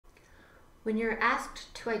When you're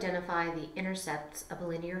asked to identify the intercepts of a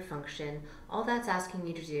linear function, all that's asking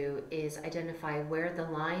you to do is identify where the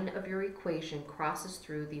line of your equation crosses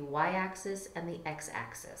through the y-axis and the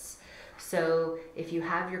x-axis. So if you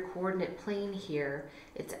have your coordinate plane here,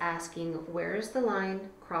 it's asking where is the line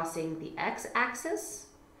crossing the x-axis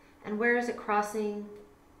and where is it crossing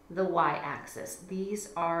the y-axis. These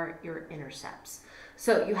are your intercepts.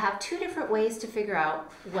 So you have two different ways to figure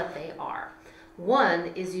out what they are.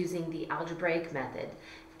 One is using the algebraic method,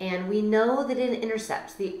 and we know that in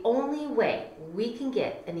intercepts, the only way we can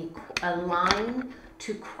get a line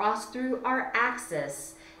to cross through our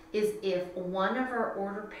axis is if one of our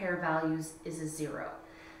ordered pair values is a 0.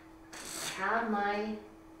 I have my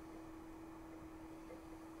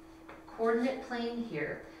coordinate plane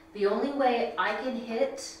here. The only way I can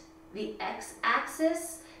hit the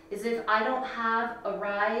x-axis is if I don't have a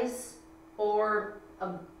rise or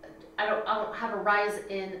I don't have a rise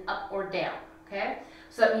in up or down, okay?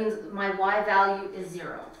 So that means my y value is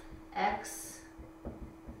 0. X-intercept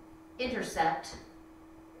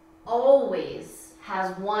always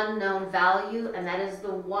has one known value, and that is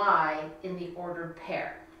the y in the ordered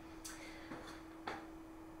pair.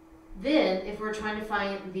 Then, if we're trying to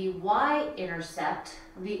find the y-intercept,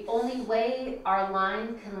 the only way our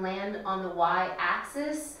line can land on the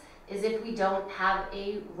y-axis is if we don't have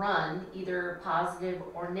a run, either positive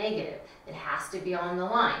or negative. It has to be on the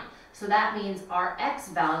line. So that means our x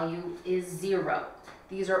value is 0.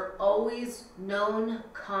 These are always known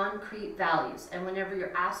concrete values. And whenever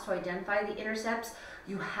you're asked to identify the intercepts,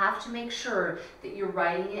 you have to make sure that you're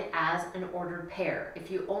writing it as an ordered pair. If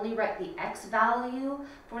you only write the x value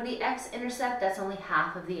for the x-intercept, that's only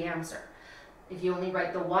half of the answer. If you only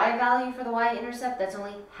write the y value for the y-intercept, that's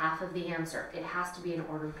only half of the answer. It has to be an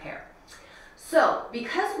ordered pair. So,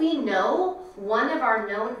 because we know one of our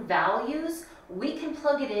known values, we can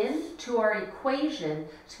plug it in to our equation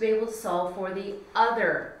to be able to solve for the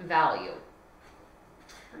other value.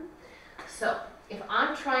 So, if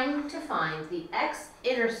I'm trying to find the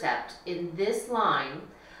x-intercept in this line,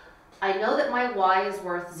 I know that my y is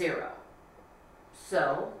worth 0.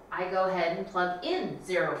 So I go ahead and plug in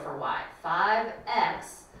 0 for y.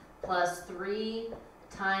 5x plus 3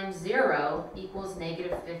 times 0 equals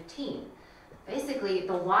negative 15. Basically,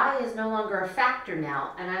 the y is no longer a factor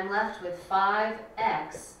now, and I'm left with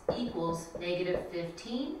 5x equals negative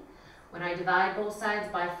 15. When I divide both sides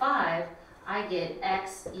by 5, I get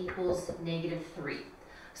x equals negative 3.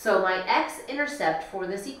 So my x-intercept for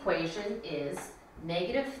this equation is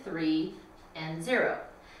negative 3 and 0.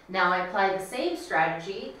 Now I apply the same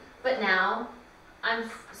strategy, but now I'm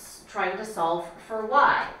trying to solve for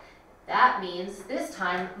y. That means this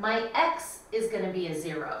time my x is going to be a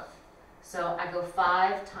 0. So I go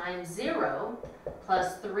 5 times 0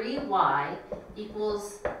 plus 3y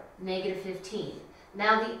equals negative 15.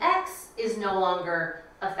 Now the x is no longer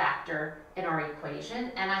a factor in our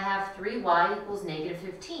equation, and I have 3y equals negative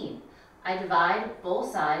 15. I divide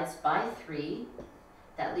both sides by 3.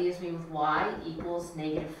 That leaves me with y equals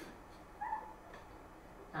negative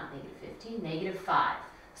 5.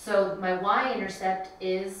 So my y-intercept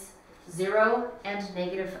is 0 and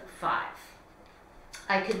negative 5.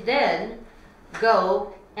 I could then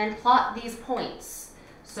go and plot these points.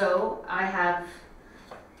 So I have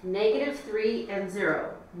negative 3 and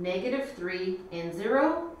 0, negative 3 and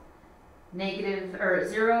 0,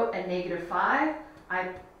 0 and negative 5. I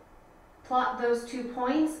plot those 2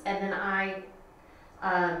 points, and then I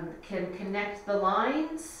can connect the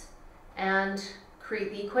lines and create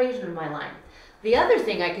the equation of my line. The other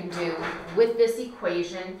thing I can do with this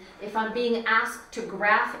equation, if I'm being asked to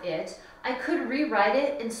graph it, I could rewrite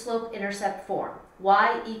it in slope-intercept form.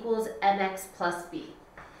 Y equals mx plus b.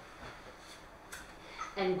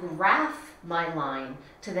 And graph my line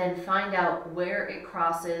to then find out where the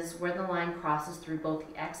line crosses through both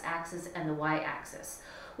the x-axis and the y-axis.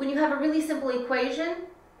 When you have a really simple equation,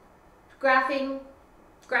 graphing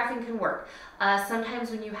can work. Sometimes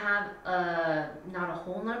when you have not a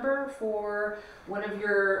whole number for one of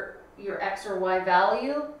your x or y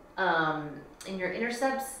value in your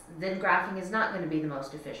intercepts, then graphing is not going to be the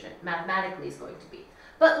most efficient. Mathematically is going to be.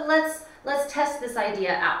 But let's test this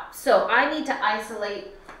idea out. So I need to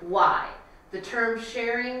isolate y. The term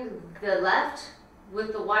sharing the left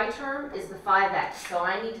with the y term is the 5x. So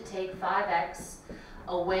I need to take 5x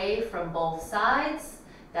away from both sides.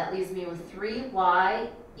 That leaves me with 3y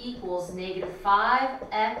equals negative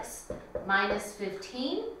 5x minus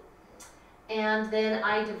 15. And then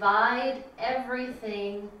I divide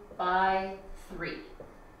everything by 3.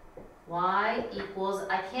 Y equals,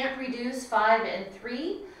 I can't reduce 5 and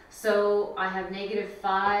 3, so I have negative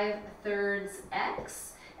 5 thirds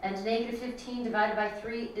x. and negative 15 divided by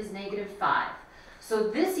 3 is negative 5. So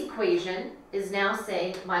this equation is now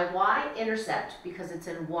saying my y-intercept, because it's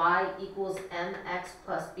in y equals mx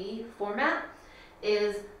plus b format,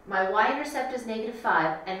 is my y-intercept is negative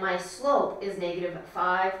 5 and my slope is negative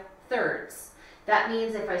 5/3. That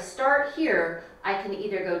means if I start here, I can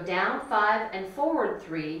either go down 5 and forward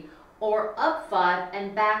 3, or up 5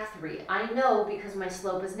 and back 3. I know because my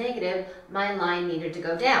slope is negative, my line needed to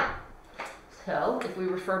go down. So if we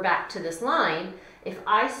refer back to this line, if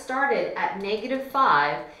I started at negative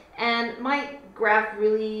 5, and my graph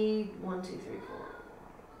really, 1, 2, 3,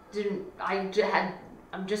 4,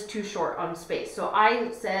 I'm just too short on space. So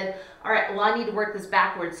I said, all right, well, I need to work this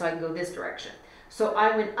backwards so I can go this direction. So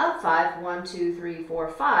I went up 5, 1, 2, 3, 4,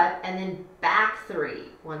 5, and then back 3.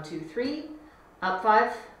 1, 2, 3, up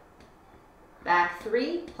 5, back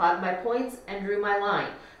 3, plotted my points, and drew my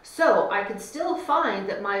line. So I could still find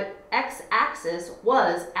that my x-axis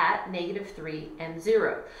was at negative 3 and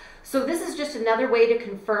 0. So this is just another way to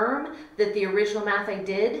confirm that the original math I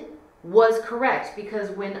did was correct, because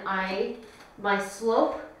when my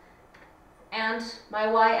slope and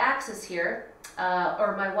my y-axis here,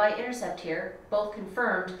 or my y-intercept here, both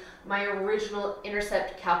confirmed my original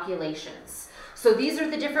intercept calculations. So these are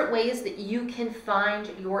the different ways that you can find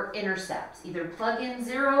your intercepts. Either plug in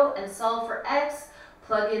 0 and solve for x,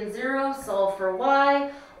 plug in 0, solve for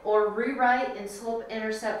y, or rewrite in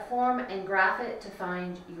slope-intercept form and graph it to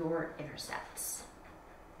find your intercepts.